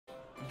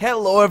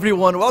Hello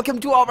everyone, welcome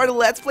to our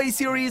Let's Play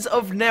series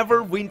of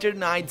Neverwinter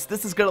Nights.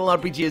 This is Colonel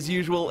RPG as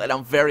usual, and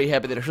I'm very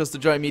happy that you're chose to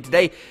join me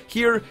today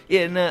here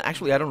in,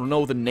 actually I don't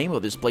know the name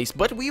of this place,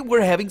 but we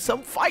were having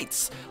some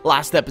fights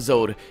last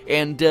episode,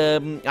 and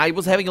I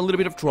was having a little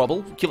bit of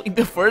trouble killing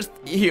the first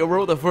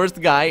hero, the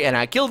first guy, and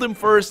I killed him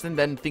first, and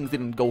then things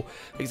didn't go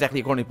exactly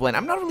according to plan.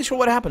 I'm not really sure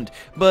what happened,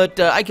 but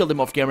I killed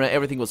him off camera,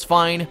 everything was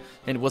fine,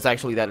 and it was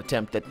actually that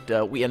attempt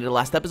that we ended the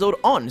last episode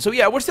on. So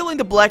yeah, we're still in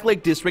the Black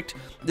Lake District.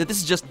 This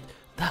is just...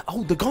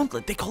 oh, the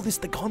Gauntlet. They call this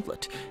the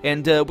Gauntlet.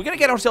 And we're gonna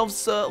get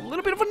ourselves a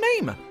little bit of a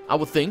name, I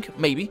would think,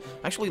 maybe.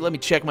 Actually, let me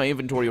check my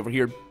inventory over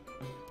here.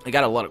 I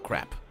got a lot of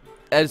crap.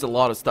 There's a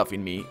lot of stuff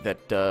in me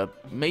that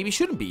maybe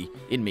shouldn't be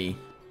in me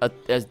at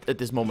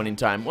this moment in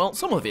time. Well,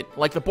 some of it,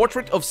 like the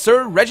portrait of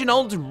Sir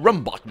Reginald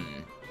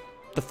Rumbottom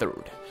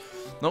III.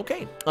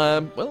 Okay,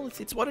 well,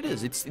 it's what it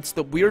is. It's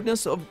the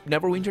weirdness of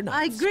Neverwinter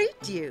Nights. I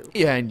greet you.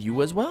 Yeah, and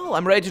you as well.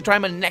 I'm ready to try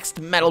my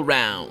next medal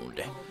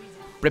round.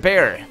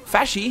 Prepare.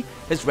 Fashy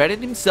has readied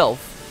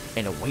himself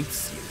and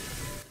awaits you.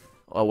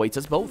 Awaits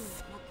us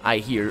both. I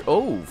hear,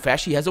 oh,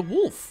 Fashy has a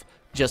wolf,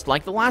 just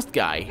like the last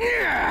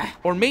guy.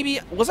 Or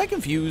maybe, was I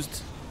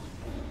confused?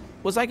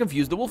 Was I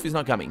confused? The wolf is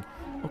not coming.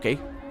 Okay,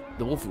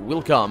 the wolf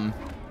will come,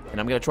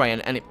 and I'm gonna try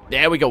and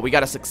there we go, we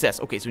got a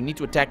success. Okay, so we need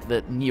to attack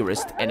the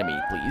nearest enemy,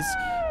 please.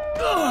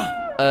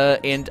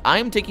 And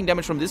I'm taking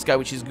damage from this guy,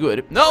 which is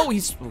good. No,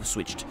 he's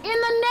switched. In the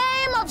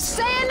name of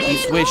Sandy He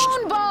switched.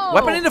 Moonbow.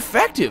 Weapon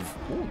ineffective.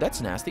 Ooh,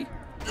 that's nasty.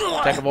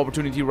 Attack of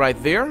opportunity right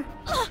there.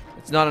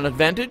 It's not an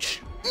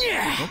advantage.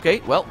 Okay,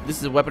 well, this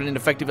is a weapon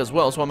ineffective as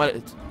well, so I might,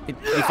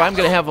 if I'm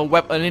gonna have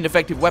an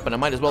ineffective weapon, I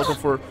might as well go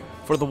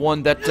for the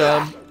one that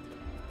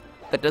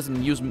that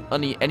doesn't use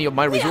any of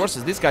my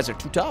resources. These guys are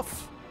too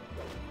tough.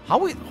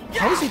 How is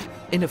it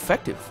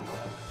ineffective?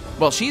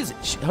 Well,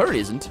 her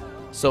isn't,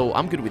 so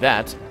I'm good with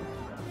that.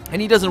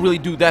 And he doesn't really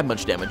do that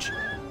much damage.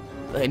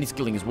 And he's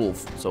killing his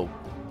wolf, so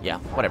yeah,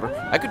 whatever.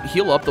 I could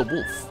heal up the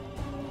wolf.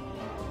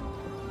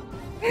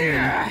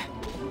 Yeah,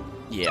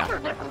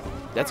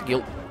 that's a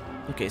kill.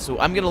 Okay, so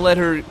I'm gonna let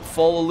her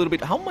fall a little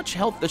bit. How much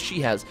health does she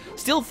has?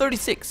 Still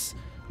 36.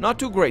 Not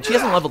too great. She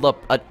hasn't leveled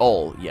up at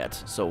all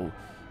yet, so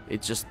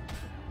it's just...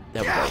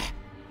 there we go.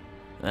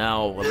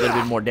 Now, a little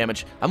bit more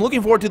damage. I'm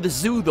looking forward to the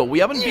zoo, though. We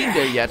haven't been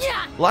there yet.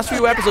 Last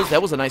few episodes,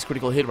 that was a nice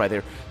critical hit right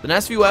there. The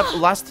last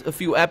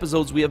few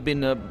episodes, we have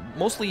been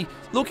mostly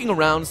looking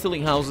around,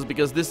 stealing houses,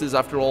 because this is,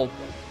 after all,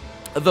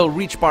 the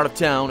rich part of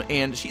town,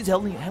 and she's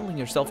handling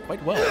herself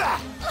quite well.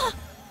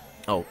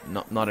 Oh,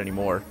 not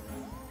anymore.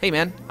 Hey,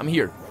 man, I'm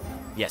here.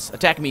 Yes,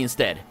 attack me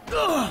instead.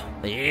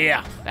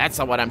 Yeah, that's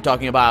what I'm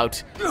talking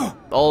about.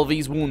 All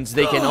these wounds,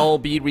 they can all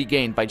be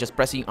regained by just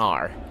pressing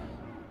R.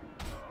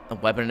 A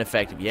weapon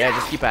ineffective. Yeah,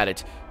 just keep at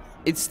it.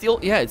 It's still,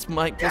 yeah, it's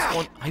my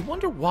 +1. I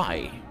wonder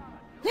why.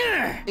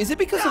 Is it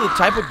because of the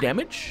type of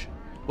damage?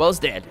 Well, it's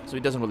dead, so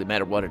it doesn't really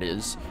matter what it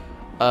is.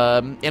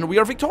 And we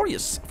are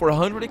victorious for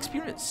 100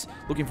 experience.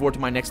 Looking forward to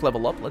my next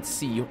level up. Let's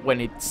see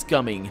when it's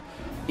coming.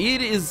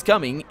 It is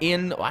coming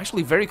in, well,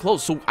 actually very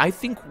close. So I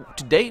think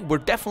today we're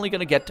definitely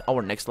gonna get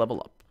our next level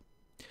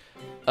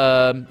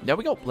up. There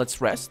we go. Let's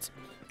rest.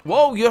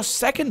 Whoa, your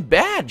second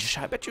badge.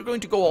 I bet you're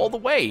going to go all the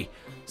way,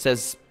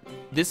 says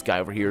this guy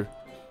over here.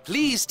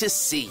 Pleased to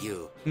see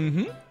you.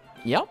 Mm-hmm.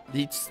 Yeah,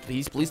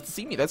 he's pleased to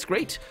see me. That's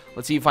great.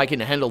 Let's see if I can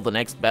handle the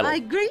next battle. I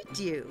greet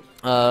you.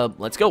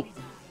 Let's go.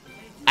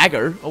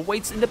 Agar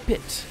awaits in the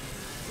pit.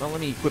 Well,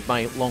 let me equip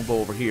my longbow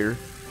over here.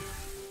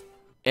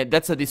 And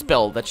that's a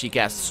dispel that she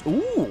casts.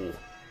 Ooh!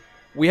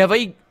 We have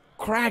a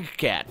crag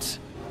cat.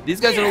 These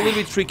guys are a little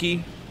bit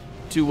tricky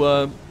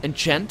to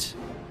enchant,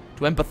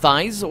 to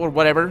empathize, or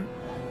whatever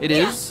it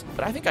is.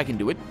 But I think I can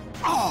do it.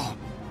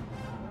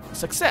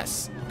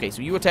 Success. Okay,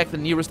 so you attack the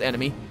nearest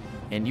enemy,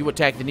 and you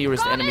attack the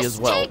nearest enemy as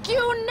well. Take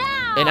you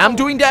now. And I'm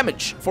doing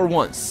damage for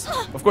once.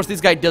 Of course,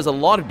 this guy does a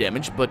lot of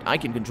damage, but I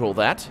can control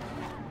that.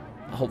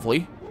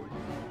 Hopefully.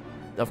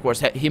 Of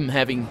course, him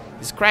having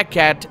this crack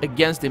cat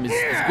against him is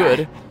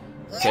good.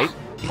 Okay.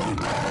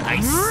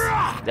 Nice.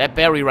 That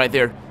berry right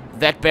there.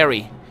 That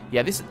berry.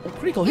 Yeah, this is a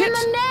critical hit. In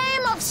the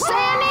name of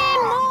Sandy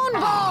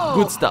Moonbow.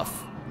 Good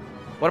stuff.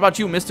 What about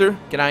you, mister?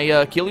 Can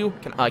I kill you?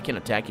 I can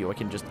attack you. I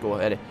can just go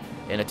ahead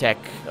and attack.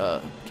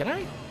 Can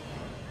I?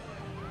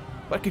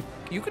 But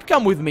you could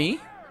come with me.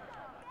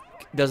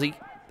 Does he?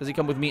 Does he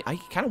come with me? I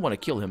kind of want to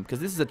kill him because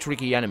this is a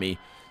tricky enemy.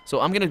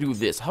 So I'm gonna do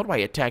this. How do I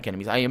attack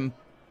enemies? I am.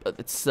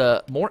 It's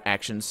more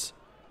actions.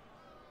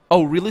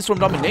 Oh, release from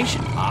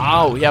domination.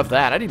 Oh, we have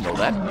that. I didn't know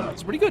that.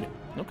 It's pretty good.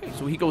 Okay,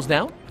 so he goes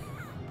down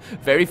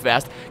very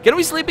fast. Can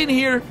we sleep in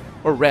here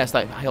or rest?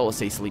 I always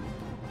say sleep.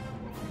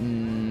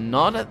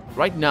 Not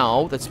right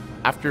now. That's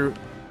after.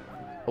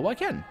 Oh, I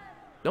can.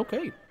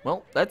 Okay.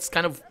 Well, that's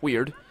kind of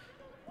weird.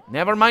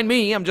 Never mind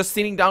me. I'm just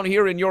sitting down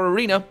here in your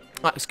arena.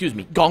 Excuse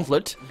me.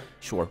 Gauntlet.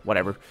 Sure.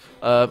 Whatever.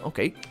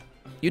 Okay.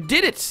 You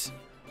did it.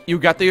 You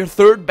got your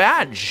third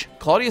badge.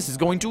 Claudius is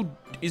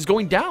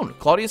going down.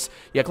 Claudius.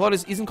 Yeah,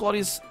 Claudius. Isn't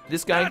Claudius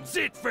this guy? That's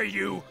it for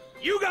you.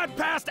 You got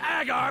past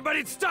Agar, but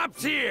it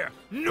stops here.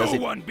 No Does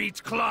it? one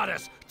beats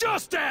Claudius.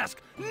 Just ask.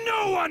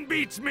 No one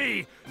beats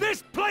me.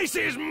 This place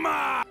is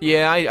mine.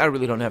 Yeah, I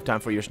really don't have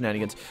time for your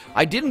shenanigans.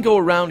 I didn't go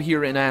around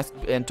here and ask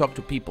and talk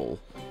to people,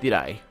 did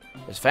I?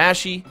 There's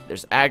Fasci,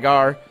 there's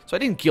Agar, so I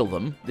didn't kill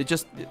them.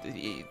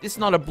 It's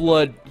not a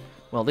blood.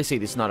 Well, they say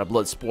this is not a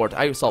blood sport.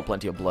 I saw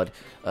plenty of blood,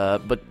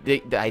 but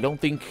I don't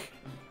think.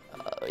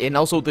 And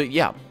also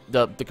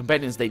the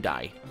companions, they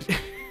die.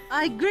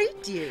 I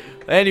greet you.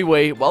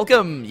 Anyway,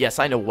 welcome. Yes,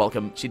 I know,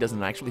 welcome. She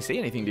doesn't actually say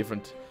anything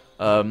different.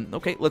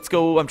 Okay, let's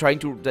go. I'm trying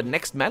to the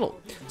next medal.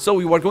 So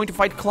we are going to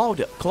fight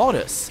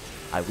Claudius.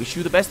 I wish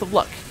you the best of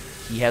luck.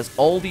 He has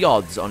all the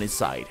odds on his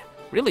side.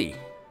 Really?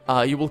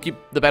 You will keep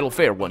the battle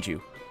fair, won't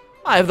you?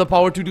 I have the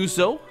power to do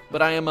so,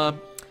 but I am,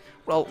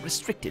 well,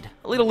 restricted.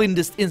 A little in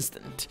this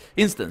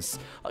instance.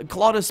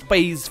 Claudius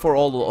pays for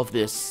all of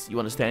this. You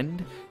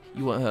understand?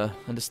 You,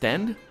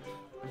 understand?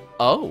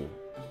 Oh.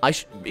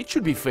 It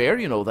should be fair,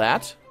 you know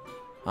that.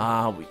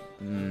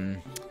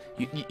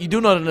 You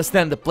do not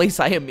understand the place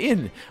I am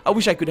in. I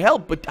wish I could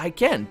help, but I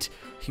can't.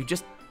 You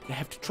just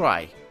have to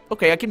try.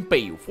 Okay, I can pay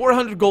you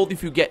 400 gold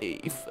if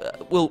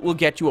we'll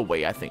get you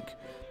away, I think.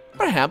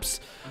 Perhaps,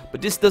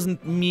 but this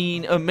doesn't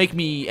mean make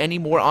me any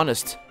more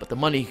honest. But the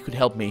money could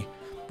help me.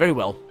 Very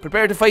well.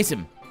 Prepare to face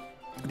him.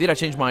 Did I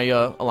change my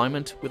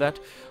alignment with that?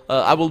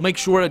 I will make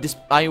sure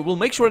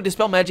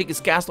dispel magic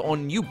is cast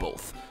on you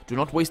both. Do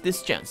not waste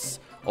this chance.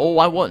 Oh,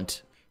 I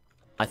won't.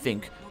 I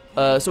think.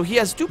 So he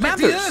has 2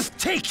 panthers. The earth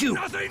take you.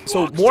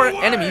 So more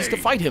enemies to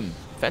fight him.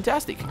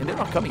 Fantastic. And they're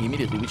not coming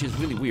immediately, which is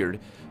really weird.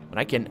 But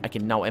I can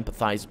now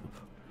empathize.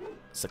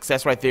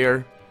 Success right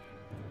there.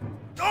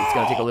 It's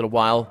gonna take a little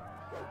while,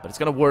 but it's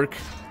gonna work.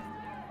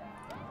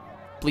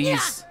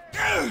 Please.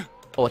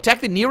 Oh, attack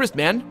the nearest,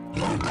 man.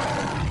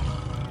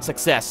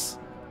 Success.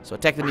 So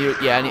attack the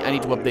nearest. Yeah, I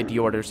need to update the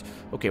orders.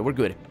 Okay, we're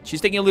good. She's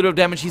taking a little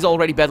damage. She's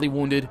already badly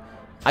wounded.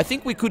 I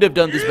think we could have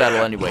done this battle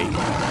anyway.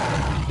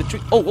 The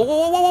trick. Oh, whoa,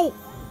 whoa, whoa, whoa!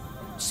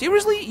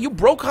 Seriously? You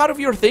broke out of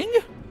your thing?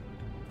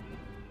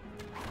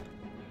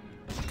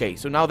 Okay,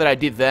 so now that I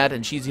did that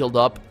and she's healed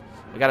up,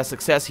 I got a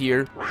success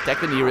here.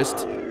 Attack the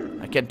nearest.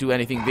 I can't do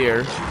anything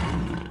there.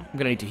 I'm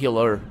gonna need to heal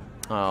her.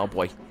 Oh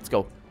boy, let's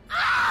go.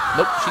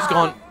 Nope, she's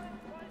gone.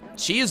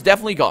 She is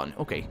definitely gone.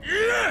 Okay.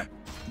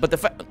 But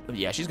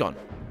yeah, she's gone.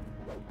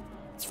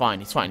 It's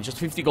fine, it's fine. It's just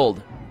 50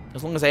 gold.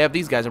 As long as I have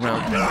these guys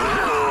around.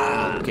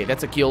 Okay,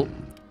 that's a kill.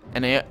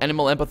 And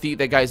animal empathy,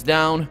 that guy's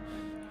down.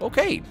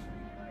 Okay.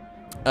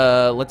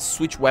 Let's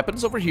switch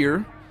weapons over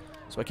here.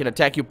 So I can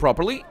attack you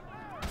properly.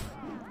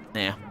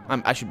 Nah,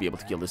 I should be able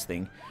to kill this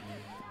thing.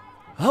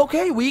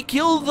 Okay, we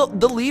killed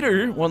the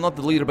leader. Well, not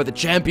the leader, but the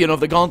champion of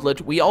the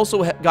gauntlet. We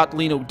also got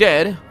Lino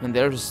dead. And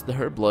there's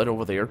her blood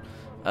over there.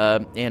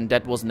 And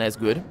that wasn't as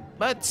good.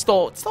 But it's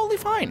totally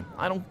fine.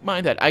 I don't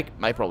mind that.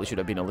 I probably should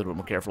have been a little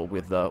more careful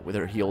with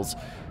her heals.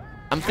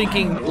 I'm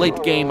thinking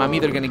late game, I'm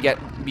either gonna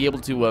be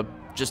able to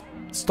just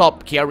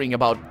stop caring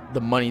about the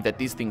money that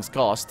these things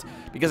cost,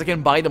 because I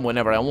can buy them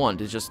whenever I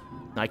want. It's just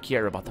I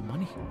care about the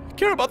money. I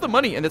care about the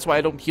money, and that's why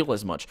I don't heal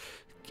as much.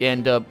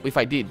 And if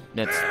I did,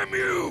 that's... Damn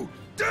you!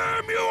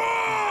 Damn you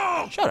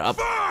all! Shut up.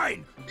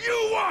 Fine!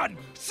 You won!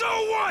 So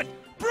what?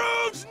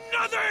 Proves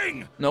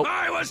nothing! Nope.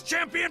 I was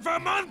champion for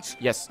months!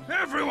 Yes.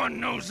 Everyone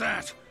knows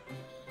that.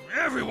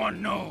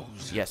 Everyone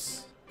knows.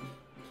 Yes.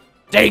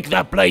 Take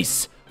that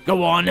place!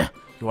 Go on!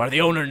 You are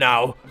the owner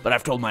now, but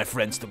I've told my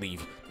friends to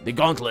leave. The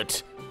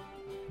gauntlet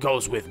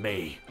goes with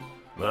me.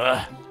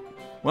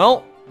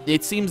 Well,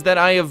 it seems that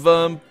I have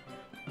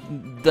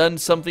done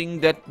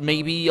something that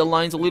maybe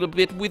aligns a little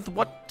bit with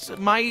what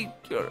my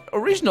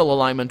original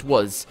alignment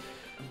was.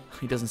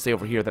 He doesn't say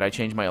over here that I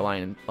changed my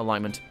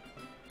alignment.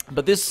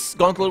 But this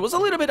gauntlet was a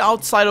little bit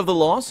outside of the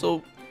law,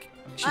 so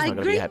she's not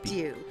gonna be happy.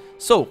 You.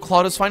 So,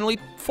 Claudius finally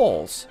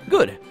falls.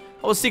 Good.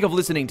 I was sick of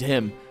listening to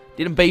him.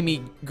 Didn't pay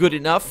me good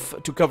enough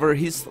to cover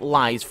his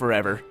lies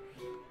forever.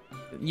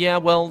 Yeah,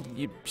 well,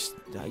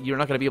 you're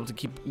not gonna be able to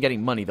keep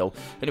getting money though.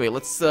 Anyway,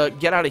 let's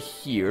get out of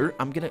here.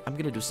 I'm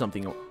gonna do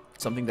something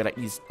that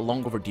is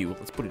long overdue.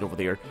 Let's put it over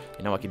there,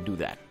 and now I can do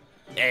that.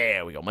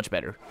 There we go, much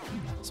better.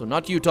 So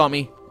not you,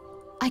 Tommy.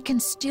 I can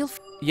still.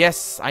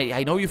 Yes,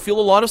 I know you feel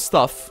a lot of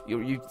stuff.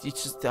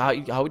 It's just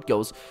how it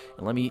goes.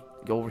 And let me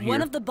go over here.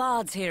 One of the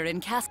bards here in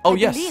Castle. Oh,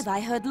 yes. I believe I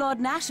heard Lord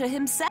Nasher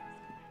himself.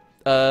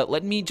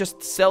 Let me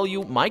just sell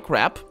you my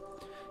crap.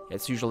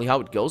 That's usually how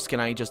it goes.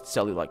 Can I just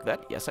sell you like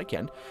that? Yes, I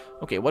can.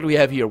 Okay, what do we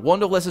have here?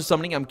 Wand of Lesser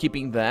Summoning, I'm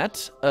keeping that.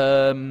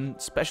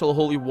 Special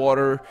Holy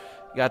Water,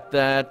 got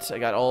that. I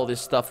got all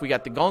this stuff. We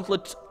got the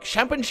Gauntlet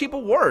Championship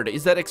Award.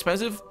 Is that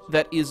expensive?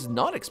 That is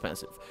not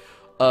expensive.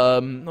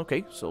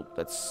 Okay, so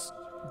that's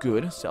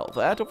good. Sell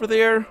that over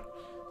there.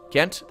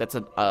 Can't. That's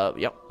a,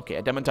 yeah. Okay,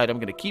 a Adamantite I'm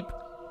gonna keep.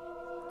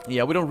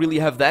 Yeah, we don't really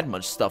have that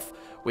much stuff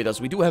with us.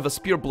 We do have a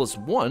Spear plus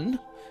 1,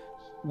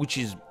 which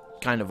is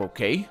kind of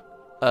okay.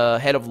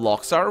 Head of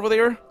Loxar over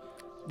there.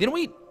 Didn't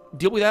we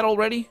deal with that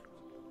already?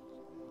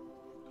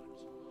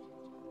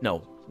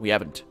 No, we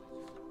haven't.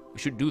 We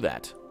should do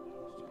that.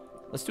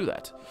 Let's do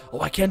that.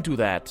 Oh, I can't do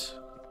that.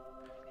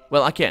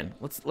 Well, I can.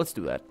 Let's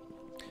do that.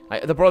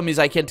 The problem is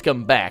I can't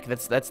come back.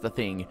 That's the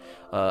thing.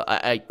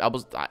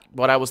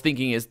 What I was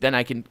thinking is then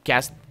I can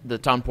cast the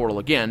town portal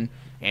again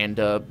and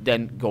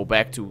then go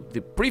back to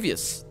the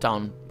previous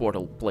town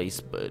portal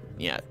place. But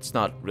yeah, it's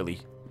not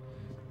really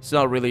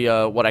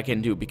what I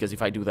can do, because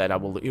if I do that, I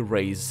will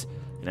erase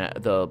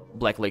the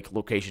Black Lake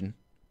location.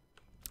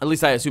 At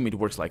least I assume it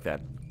works like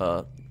that.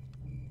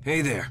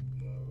 Hey there.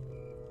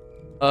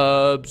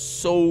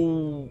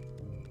 So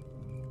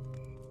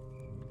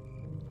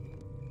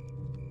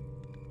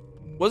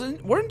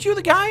weren't you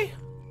the guy?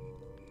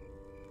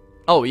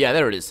 Oh yeah,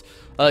 there it is.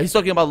 He's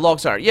talking about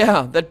Logsar.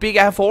 Yeah, that big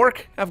half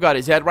orc. I've got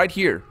his head right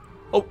here.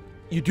 Oh,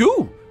 you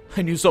do?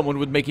 I knew someone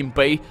would make him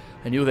pay.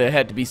 I knew there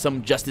had to be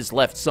some justice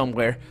left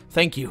somewhere.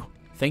 Thank you.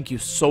 Thank you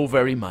so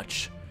very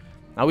much.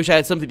 I wish I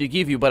had something to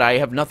give you, but I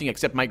have nothing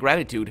except my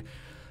gratitude.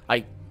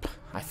 I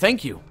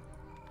thank you.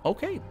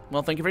 Okay,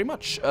 well, thank you very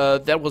much.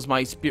 That was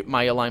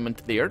my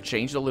alignment there,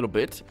 changed a little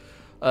bit.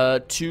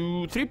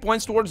 To 3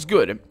 points towards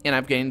good, and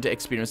I've gained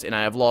experience, and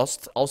I have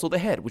lost also the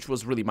head, which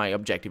was really my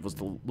objective, was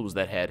to lose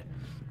that head.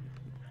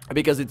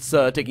 Because it's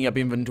taking up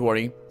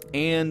inventory,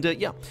 and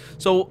yeah.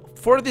 So,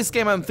 for this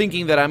game, I'm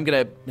thinking that I'm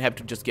gonna have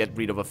to just get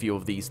rid of a few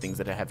of these things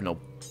that have no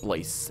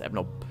place, have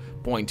no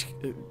point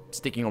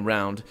sticking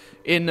around.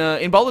 In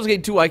Baldur's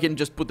Gate 2, I can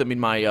just put them in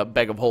my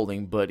bag of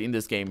holding, but in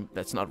this game,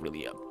 that's not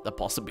really a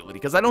possibility,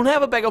 because I don't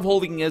have a bag of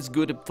holding as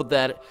good for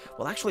that.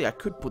 Well, actually, I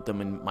could put them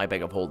in my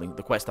bag of holding,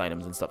 the quest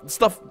items and stuff.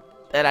 Stuff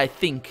that I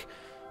think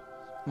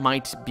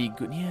might be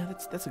good. Yeah,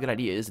 that's a good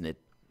idea, isn't it?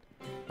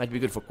 Might be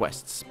good for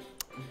quests.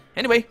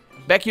 Anyway,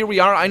 back here we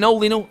are. I know,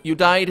 Lino, you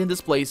died in this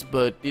place,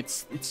 but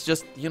it's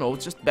just, you know,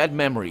 it's just bad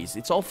memories.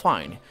 It's all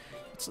fine.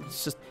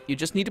 It's just, you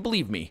just need to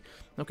believe me.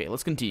 Okay,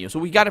 let's continue. So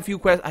we got a few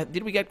quests.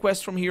 Did we get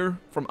quests from here?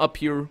 From up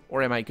here?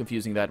 Or am I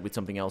confusing that with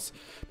something else?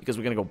 Because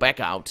we're gonna go back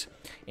out,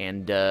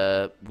 and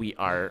we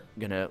are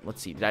gonna,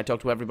 let's see, did I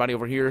talk to everybody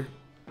over here?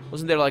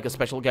 Wasn't there like a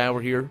special guy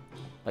over here?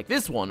 Like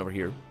this one over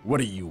here. What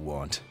do you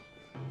want?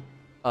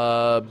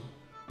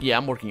 Yeah,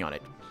 I'm working on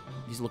it.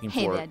 He's looking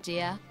Hey for... there,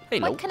 dear.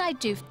 Hello. What can I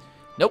do?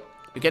 Nope,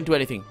 you can't do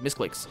anything.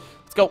 Misclicks.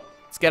 Let's go.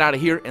 Let's get out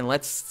of here, and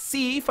let's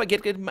see if I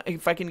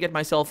can get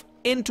myself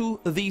into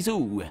the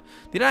zoo.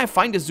 Didn't I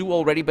find a zoo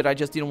already, but I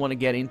just didn't want to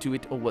get into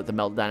it? Oh, what, the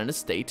Meltdown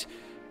Estate?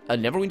 A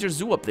Neverwinter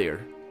Zoo up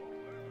there.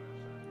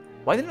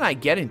 Why didn't I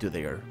get into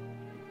there?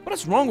 What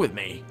is wrong with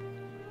me?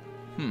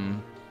 I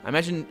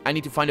imagine I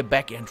need to find a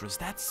back entrance.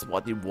 That's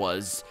what it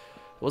was.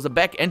 It was a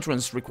back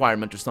entrance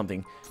requirement or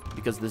something,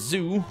 because the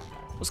zoo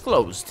was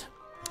closed.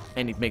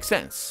 And it makes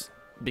sense.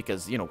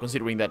 Because, you know,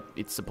 considering that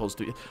it's supposed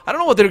to... I don't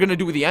know what they're gonna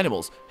do with the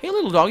animals. Hey,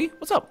 little doggy,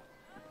 what's up?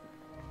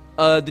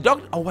 The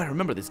dog... Oh, I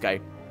remember this guy.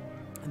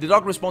 The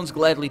dog responds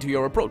gladly to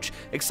your approach,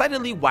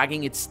 excitedly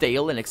wagging its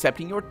tail and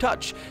accepting your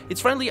touch.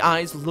 Its friendly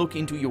eyes look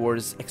into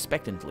yours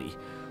expectantly.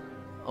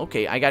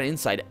 Okay, I got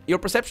insight. Your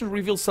perception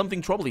reveals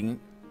something troubling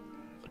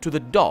to the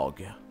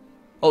dog.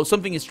 Oh,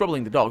 something is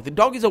troubling the dog. The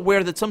dog is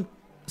aware that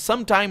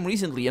sometime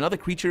recently another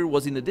creature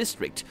was in the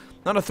district.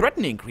 Not a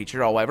threatening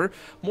creature, however,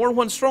 more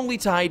one strongly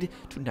tied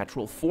to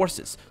natural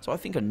forces. So I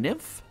think a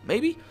nymph,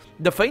 maybe?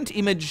 The faint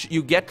image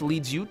you get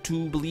leads you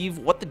to believe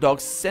what the dog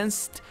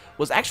sensed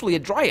was actually a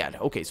dryad.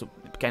 Okay, so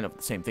kind of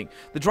the same thing.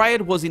 The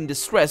dryad was in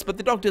distress, but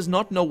the dog does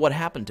not know what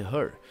happened to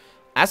her.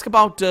 Ask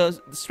about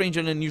strange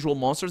and unusual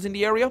monsters in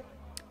the area.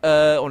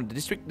 Or the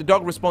district. The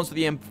dog responds to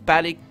the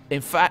empathic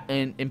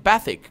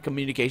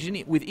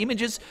communication with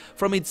images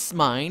from its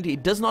mind.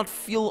 It does not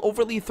feel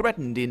overly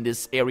threatened in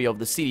this area of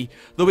the city,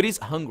 though it is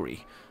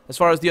hungry. As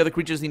far as the other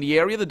creatures in the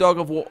area, the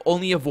dog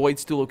only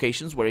avoids 2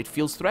 locations where it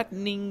feels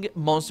threatening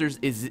monsters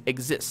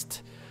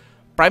exist.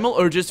 Primal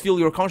urges fill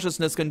your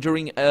consciousness,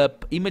 conjuring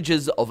up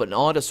images of an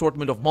odd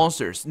assortment of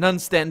monsters. None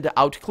stand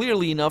out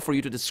clearly enough for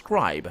you to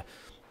describe.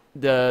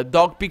 The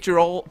dog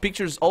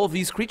pictures all of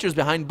these creatures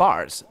behind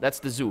bars. That's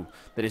the zoo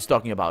that he's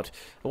talking about.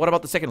 What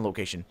about the second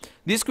location?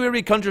 This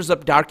query conjures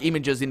up dark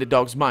images in the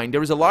dog's mind.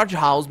 There is a large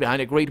house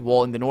behind a great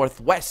wall in the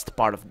northwest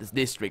part of this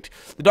district.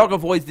 The dog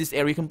avoids this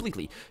area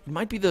completely. It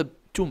might be the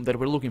tomb that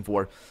we're looking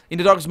for. In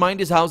the dog's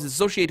mind, this house is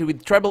associated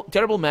with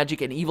terrible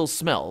magic and evil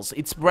smells.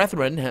 Its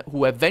brethren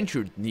who have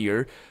ventured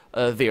near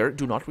there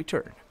do not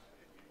return.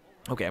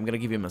 Okay, I'm gonna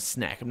give him a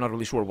snack. I'm not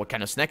really sure what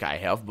kind of snack I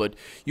have, but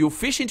you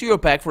fish into your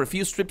pack for a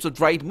few strips of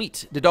dried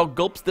meat. The dog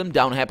gulps them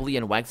down happily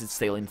and wags its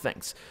tail in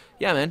thanks.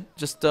 Yeah, man,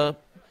 just,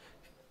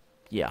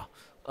 yeah.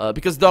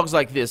 Because dogs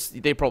like this,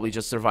 they probably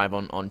just survive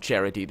on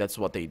charity. That's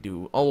what they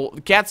do. Oh,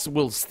 cats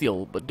will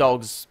steal, but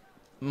dogs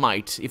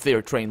might if they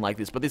are trained like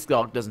this, but this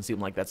dog doesn't seem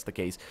like that's the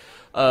case.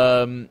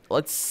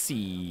 Let's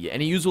see.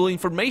 Any useful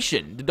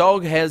information? The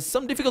dog has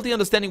some difficulty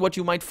understanding what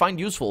you might find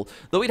useful,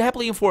 though it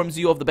happily informs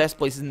you of the best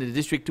places in the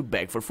district to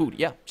beg for food.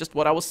 Yeah, just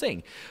what I was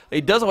saying.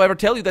 It does, however,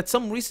 tell you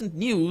some recent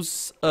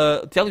news.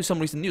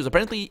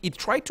 Apparently, it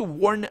tried to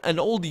warn an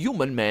old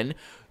human man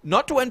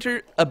not to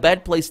enter a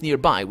bad place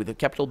nearby with a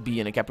capital B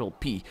and a capital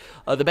P.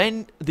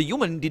 The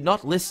human did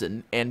not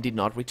listen and did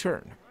not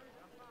return.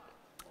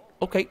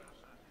 Okay.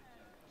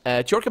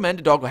 At your command,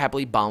 the dog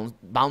happily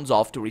bounds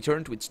off to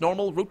return to its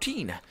normal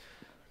routine.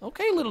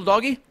 Okay, little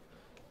doggy.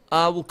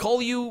 We'll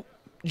call you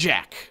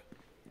Jack.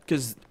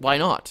 Because why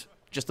not?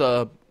 Just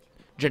a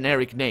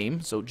generic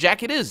name. So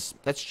Jack it is.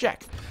 That's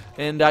Jack.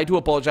 And I do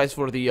apologize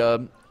for the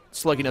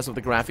slugginess of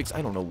the graphics.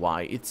 I don't know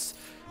why. It's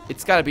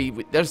gotta be...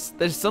 There's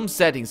some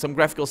setting, some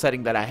graphical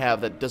setting that I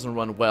have that doesn't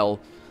run well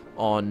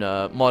on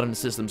modern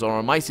systems, or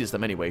on my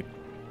system anyway.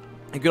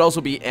 It could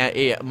also be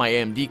my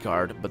AMD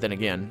card, but then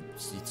again,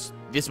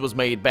 this was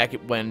made back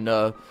when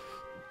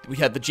we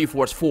had the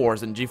GeForce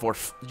 4s and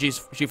GeForce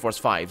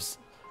 5s.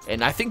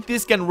 And I think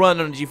this can run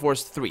on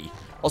GeForce 3,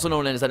 also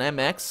known as an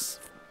MX,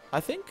 I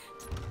think?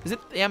 Is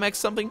it the MX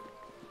something?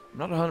 I'm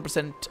not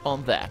 100%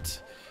 on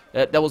that.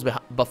 That was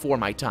before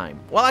my time.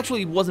 Well,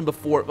 actually, it wasn't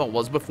before. Well, it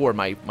was before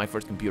my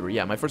first computer.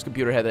 Yeah, my first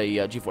computer had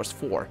a GeForce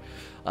 4,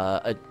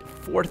 a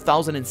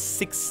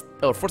 4006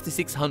 or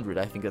 4600.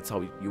 I think that's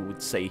how you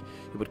would say.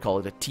 You would call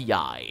it a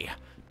TI,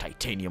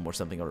 titanium or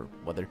something or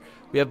whether.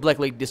 We have Black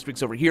Lake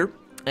Districts over here,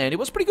 and it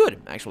was pretty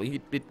good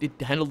actually. It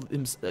handled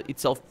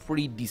itself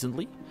pretty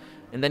decently,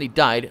 and then it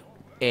died,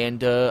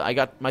 and I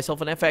got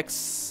myself an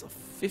FX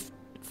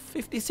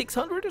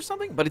 5600 or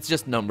something, but it's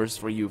just numbers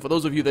for you. For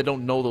those of you that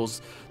don't know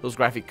those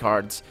graphic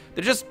cards,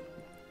 they're just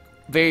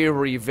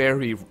very,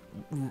 very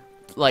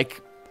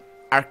like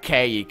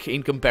archaic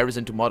in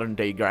comparison to modern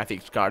day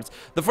graphics cards.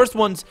 The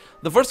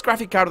first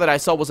graphic card that I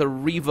saw was a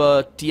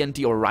Riva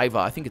TNT, or Riva,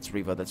 I think it's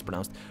Riva that's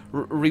pronounced.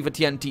 Riva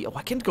TNT. Oh,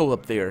 I can't go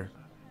up there.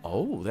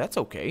 Oh, that's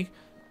okay.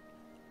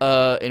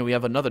 And we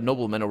have another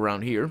nobleman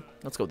around here.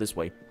 Let's go this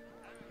way.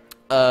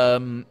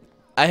 I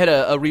had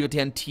a Riva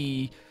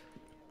TNT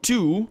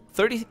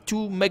 32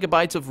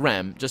 megabytes of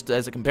RAM. Just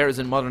as a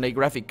comparison, modern day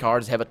graphic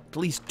cards have at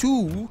least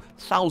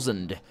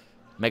 2,000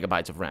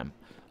 megabytes of RAM.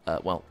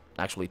 Well,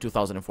 actually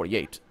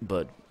 2,048,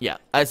 but yeah,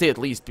 I say at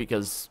least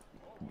because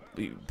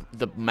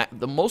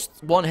the most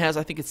one has,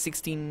 I think it's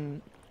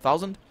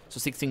 16,000, so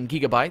 16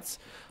 gigabytes,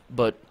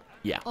 but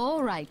yeah.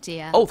 All right,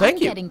 dear. Oh, thank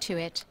you. I'm getting to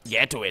it.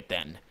 Get to it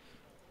then.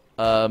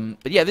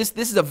 But yeah, this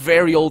is a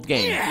very old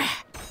game.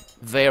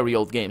 Very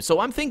old game.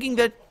 So I'm thinking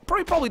that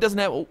probably doesn't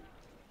have... Oh,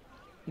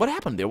 what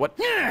happened there?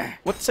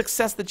 What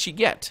success did she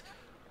get?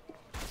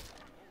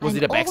 Was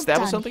it a backstab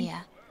or something?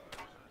 Here.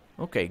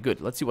 Okay,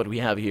 good. Let's see what we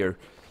have here.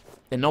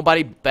 And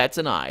nobody bats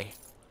an eye.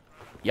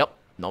 Yep,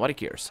 nobody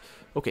cares.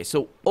 Okay,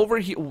 so over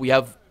here we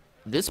have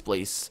this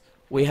place.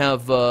 We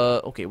have,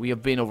 okay, we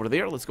have been over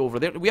there. Let's go over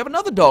there. We have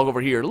another dog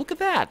over here. Look at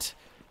that.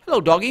 Hello,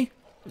 doggy.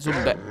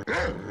 Zoom back.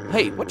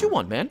 Hey, what do you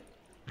want, man?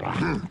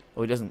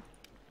 Oh, he doesn't.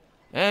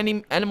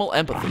 Animal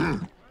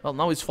empathy. Well,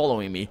 now he's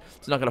following me.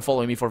 He's not going to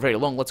follow me for very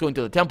long. Let's go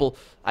into the temple.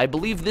 I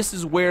believe this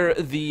is where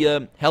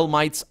the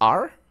Hellmites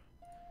are.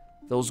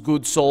 Those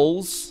good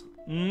souls.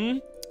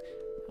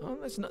 Well,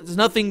 there's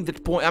nothing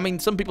that point... I mean,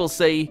 some people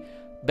say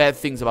bad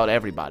things about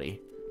everybody.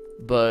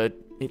 But...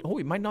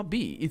 it might not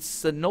be.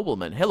 It's a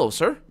nobleman. Hello,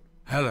 sir.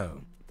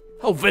 Hello.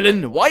 Oh,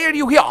 villain. Why are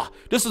you here?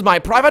 This is my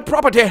private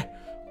property.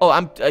 Oh,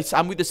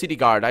 I'm with the city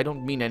guard. I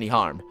don't mean any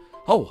harm.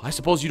 Oh, I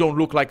suppose you don't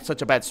look like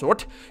such a bad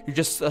sort. You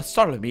just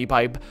startled me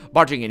by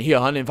barging in here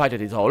uninvited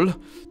is all.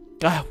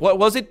 What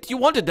was it you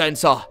wanted then,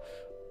 sir?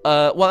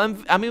 Well,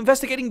 I'm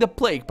investigating the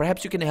plague.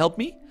 Perhaps you can help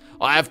me?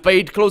 I have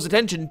paid close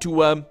attention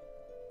to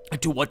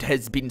what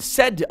has been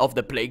said of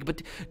the plague,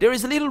 but there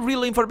is little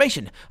real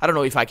information. I don't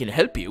know if I can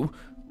help you.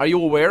 Are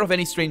you aware of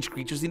any strange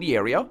creatures in the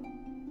area?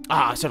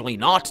 Ah, certainly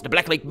not. The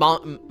Black Lake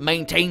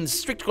maintains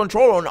strict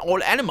control on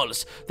all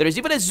animals. There is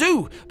even a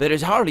zoo, but there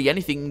is hardly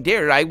anything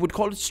there I would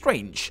call it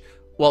strange.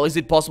 Well, is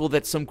it possible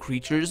that some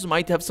creatures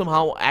might have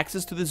somehow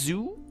access to the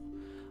zoo?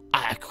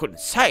 I couldn't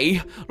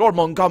say. Lord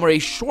Montgomery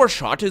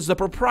Shoreshot is the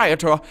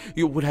proprietor.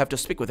 You would have to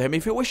speak with him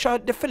if you wish a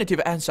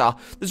definitive answer.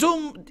 The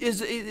zoo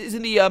is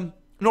in the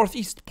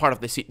northeast part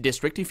of the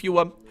district, if you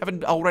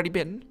haven't already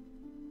been.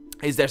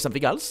 Is there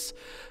something else?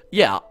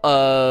 Yeah,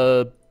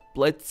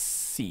 let's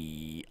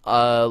see.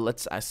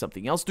 Let's ask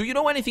something else. Do you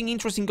know anything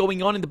interesting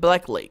going on in the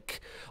Black Lake?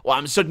 Well,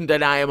 I'm certain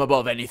that I am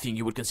above anything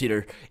you would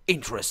consider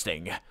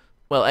interesting.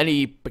 Well,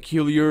 anything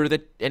peculiar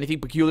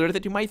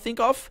that you might think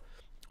of?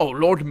 Oh,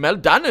 Lord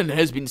Meldanon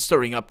has been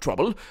stirring up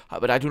trouble,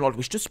 but I do not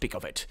wish to speak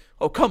of it.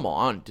 Oh, come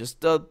on, just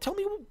tell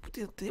me.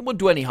 It won't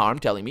do any harm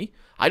telling me.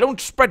 I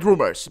don't spread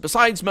rumors.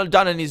 Besides,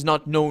 Meldanon is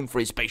not known for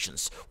his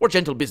patience or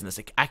gentle business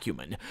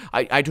acumen.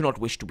 I do not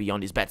wish to be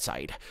on his bad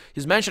side.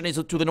 His mansion is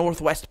to the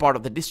northwest part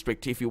of the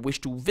district. If you wish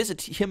to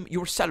visit him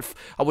yourself,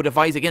 I would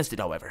advise against it,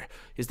 however.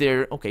 Is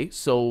there... Okay,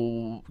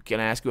 so can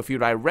I ask you a few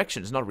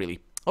directions? Not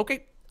really.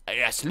 Okay.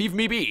 Yes, leave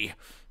me be.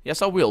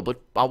 Yes, I will, but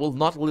I will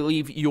not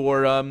leave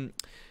your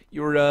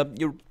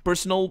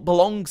personal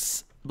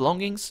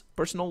belongings,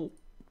 personal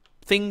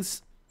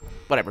things,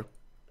 whatever,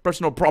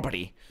 personal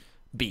property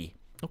be.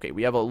 Okay,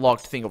 we have a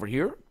locked thing over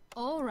here.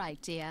 All right,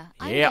 dear.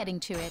 I'm getting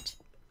to it.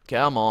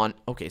 Come on.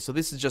 Okay, so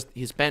this is just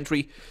his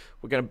pantry.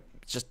 We're gonna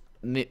just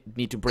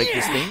need to break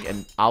this thing,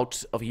 and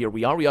out of here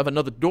we are. We have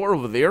another door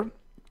over there.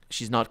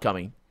 She's not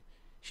coming.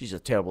 She's a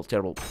terrible,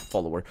 terrible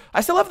follower. I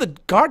still have the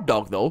guard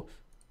dog, though.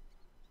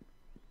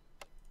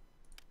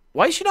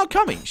 Why is she not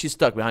coming? She's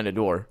stuck behind a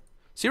door.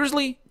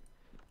 Seriously?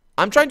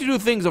 I'm trying to do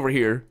things over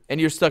here,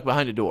 and you're stuck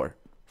behind a door.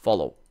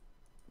 Follow.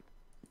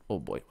 Oh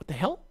boy, what the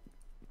hell?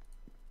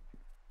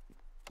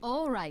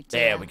 All right, dear.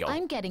 There we go.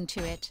 I'm getting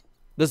to it.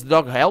 Does the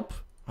dog help?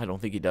 I don't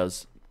think he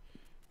does.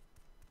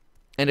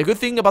 And the good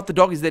thing about the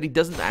dog is that he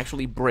doesn't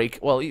actually break.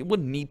 Well, he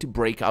wouldn't need to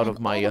break out of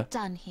my all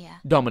done here.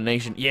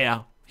 domination.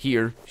 Yeah,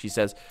 here, she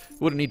says.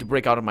 Wouldn't need to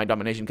break out of my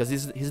domination because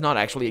he's not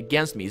actually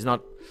against me. He's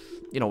not,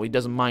 you know, he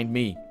doesn't mind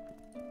me.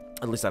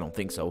 At least I don't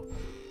think so.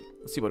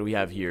 Let's see what we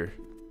have here.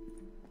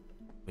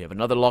 We have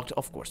another locked.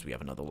 Of course, we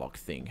have another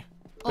locked thing.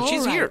 But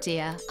she's here.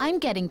 Dear. I'm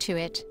getting to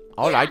it.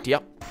 All right, yeah.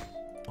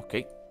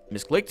 Okay,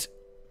 misclicked.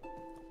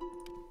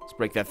 Let's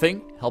break that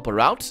thing. Help her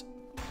out.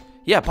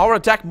 Yeah, power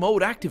attack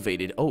mode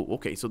activated. Oh,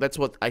 okay, so that's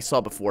what I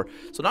saw before.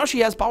 So now she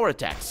has power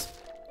attacks.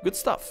 Good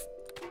stuff.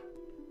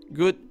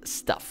 Good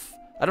stuff.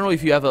 I don't know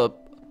if you have a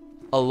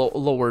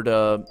lowered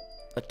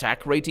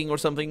attack rating or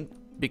something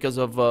because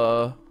of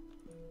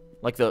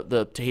like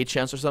the to hit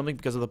chance or something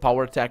because of the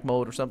power attack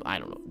mode or something. I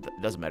don't know.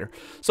 It doesn't matter.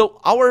 So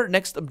our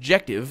next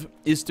objective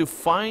is to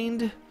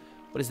find,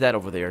 what is that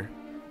over there?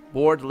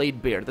 Board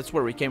laid bare. That's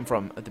where we came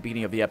from at the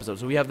beginning of the episode.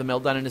 So we have the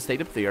meltdown in the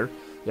state up there.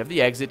 We have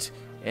the exit.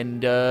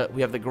 And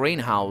we have the grain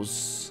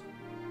house.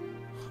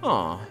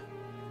 Huh.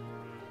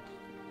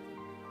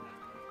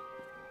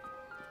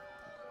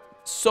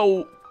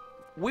 So,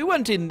 we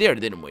went in there,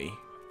 didn't we?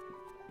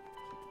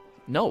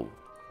 No.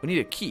 We need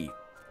a key.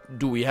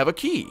 Do we have a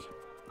key?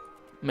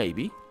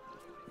 Maybe.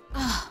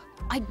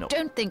 I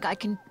don't think I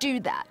can do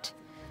that.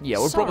 Yeah,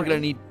 we're Sorry.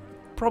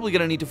 probably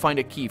gonna need to find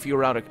a key,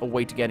 figure out a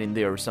way to get in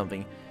there or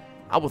something.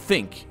 I would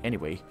think,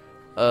 anyway.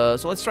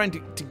 So let's try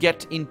to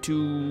get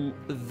into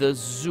the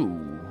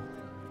zoo.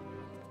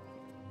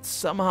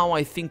 Somehow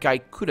I think I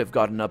could have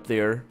gotten up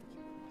there,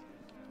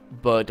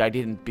 but I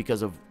didn't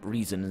because of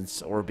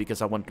reasons, or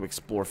because I wanted to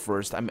explore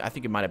first. I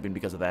think it might have been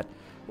because of that,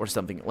 or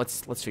something.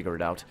 Let's figure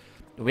it out.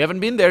 We haven't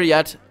been there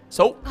yet,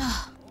 so...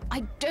 I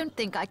don't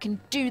think I can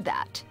do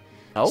that.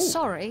 Oh.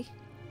 Sorry.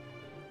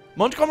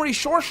 Montgomery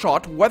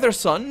Shoreshot,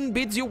 Weatherson,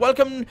 bids you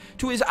welcome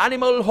to his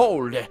animal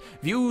hold.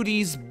 View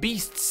these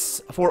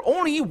beasts for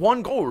only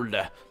 1 gold.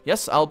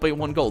 Yes, I'll pay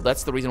 1 gold.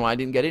 That's the reason why I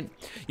didn't get in.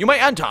 You may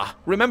enter.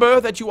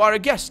 Remember that you are a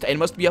guest and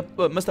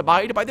must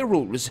abide by the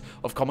rules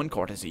of common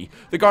courtesy.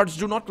 The guards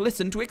do not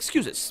listen to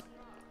excuses.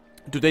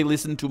 Do they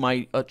listen to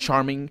my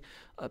charming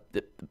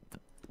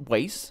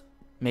ways?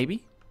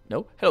 Maybe?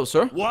 No? Hello,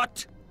 sir.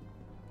 What?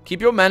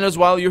 Keep your manners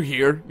while you're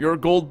here. Your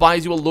gold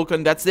buys you a look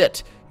and that's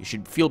it. You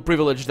should feel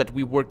privileged that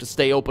we work to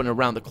stay open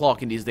around the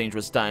clock in these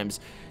dangerous times.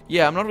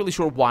 Yeah, I'm not really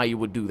sure why you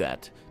would do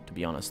that, to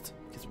be honest.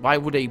 Why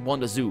would they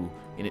want a zoo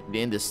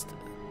in this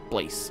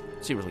place?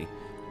 Seriously.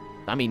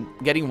 I mean,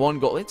 getting 1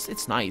 gold,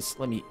 it's nice.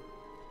 Let me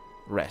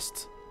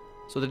rest.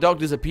 So the dog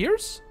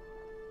disappears?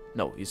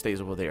 No, he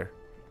stays over there.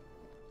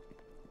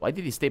 Why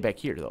did he stay back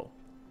here, though?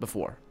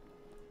 Before.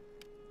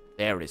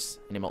 There it is.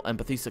 Animal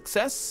empathy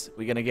success.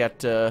 We're gonna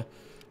get...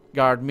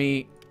 guard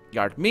me,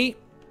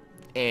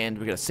 and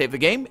we're gonna save the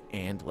game,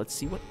 and let's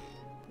see what...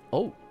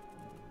 Oh.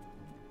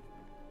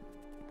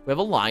 We have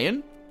a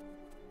lion,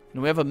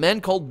 and we have a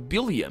man called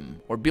Billiam,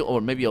 or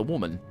maybe a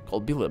woman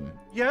called Billiam.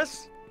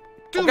 Yes?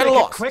 Oh, Do get make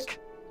lost. it quick.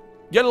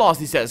 Get lost,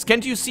 he says.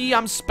 Can't you see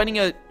I'm spending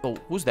a... Oh,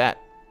 who's that?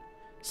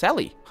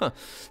 Sally. Huh.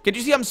 Can't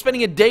you see I'm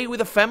spending a day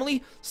with a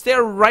family?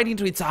 Stare right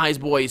into its eyes,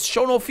 boys.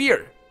 Show no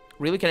fear.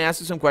 Really, can I ask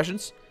you some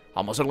questions?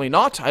 Almost certainly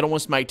not. I don't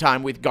waste my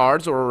time with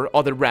guards or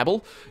other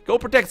rabble. Go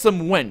protect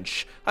some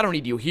wench. I don't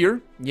need you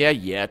here.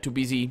 Yeah, too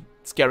busy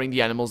scaring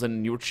the animals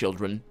and your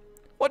children.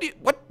 What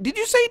did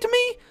you say to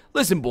me?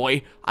 Listen,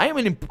 boy,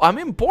 I'm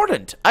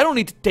important. I don't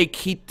need to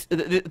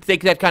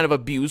take that kind of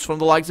abuse from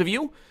the likes of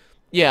you.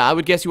 Yeah, I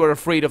would guess you are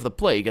afraid of the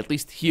plague. At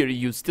least here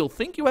you still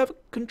think you have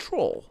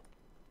control.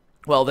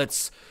 Well,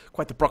 that's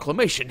quite the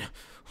proclamation.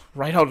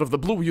 Right out of the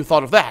blue you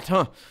thought of that,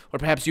 huh? Or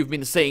perhaps you've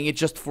been saying it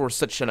just for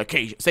such an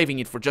occasion, saving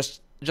it for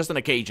just an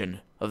occasion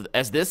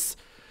as this?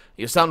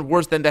 You sound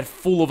worse than that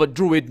fool of a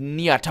druid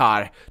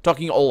Niatar,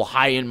 talking all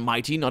high and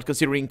mighty, not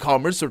considering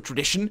commerce or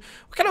tradition.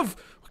 What kind of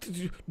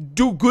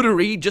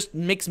do-goodery just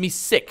makes me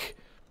sick.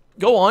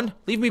 Go on,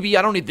 leave me be.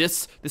 I don't need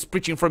this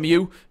preaching from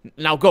you.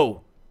 Now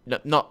go.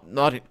 Not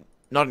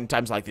in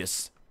times like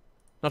this.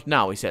 Not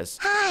now, he says.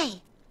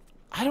 Hi.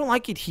 I don't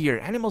like it here.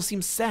 Animals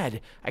seem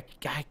sad. I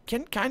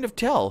can kind of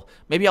tell.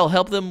 Maybe I'll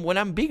help them when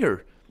I'm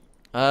bigger.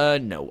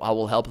 No, I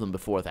will help them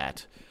before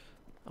that.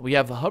 We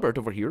have Hubbard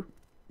over here.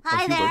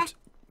 Hi there.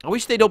 I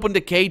wish they'd open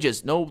the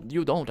cages. No,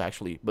 you don't,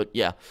 actually. But,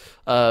 yeah.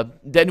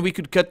 Then we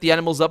could cut the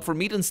animals up for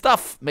meat and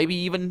stuff. Maybe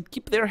even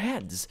keep their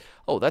heads.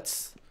 Oh,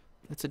 that's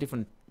a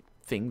different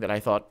thing that I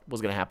thought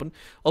was going to happen.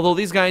 Although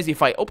these guys,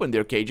 if I open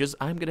their cages,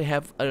 I'm going to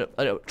have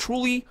a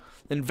truly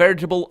and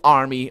veritable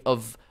army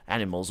of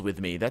animals with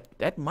me.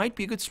 That might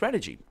be a good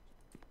strategy.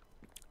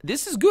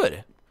 This is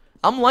good.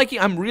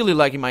 I'm really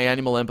liking my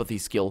animal empathy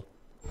skill.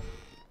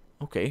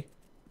 Okay.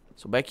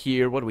 So back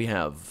here, what do we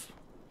have?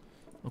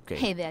 Okay.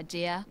 Hey there,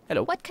 dear.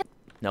 Hello. What can...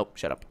 Nope,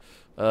 shut up.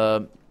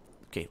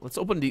 Okay,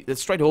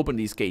 let's try to open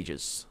these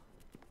cages.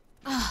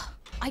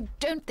 I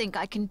don't think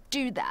I can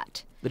do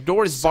that. The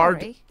door is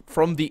barred Sorry.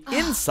 from the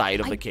inside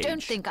of the cage. I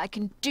don't think I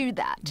can do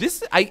that.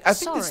 I think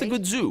this is a Sorry.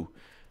 good zoo.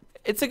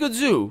 it's a good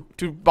zoo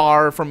to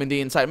bar from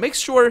the inside. Make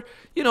sure,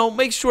 you know,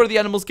 make sure the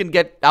animals can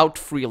get out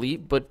freely,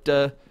 but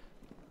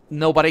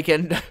nobody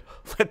can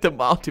let them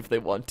out if they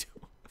want to.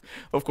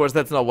 Of course,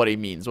 that's not what it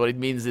means. What it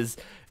means is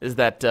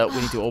that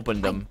we need to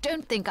open them. I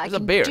don't think I There's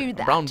can a bear, do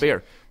that. a brown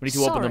bear. We need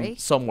to open them Sorry.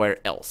 somewhere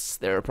else.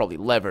 There are probably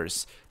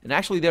levers. And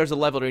actually, there's a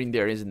lever in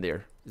there, isn't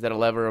there? Is that a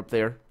lever up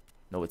there?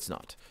 No, it's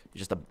not. It's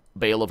just a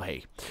bale of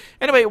hay.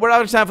 Anyway, we're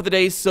out of time for the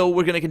day, so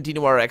we're going to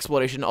continue our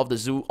exploration of the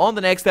zoo on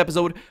the next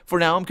episode. For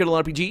now, I'm Colonel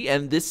RPG,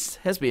 and this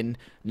has been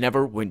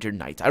Neverwinter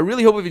Nights. I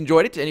really hope you've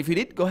enjoyed it, and if you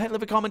did, go ahead and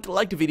leave a comment,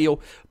 like the video.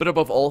 But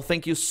above all,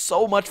 thank you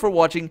so much for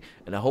watching,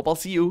 and I hope I'll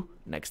see you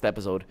next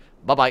episode.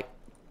 Bye-bye.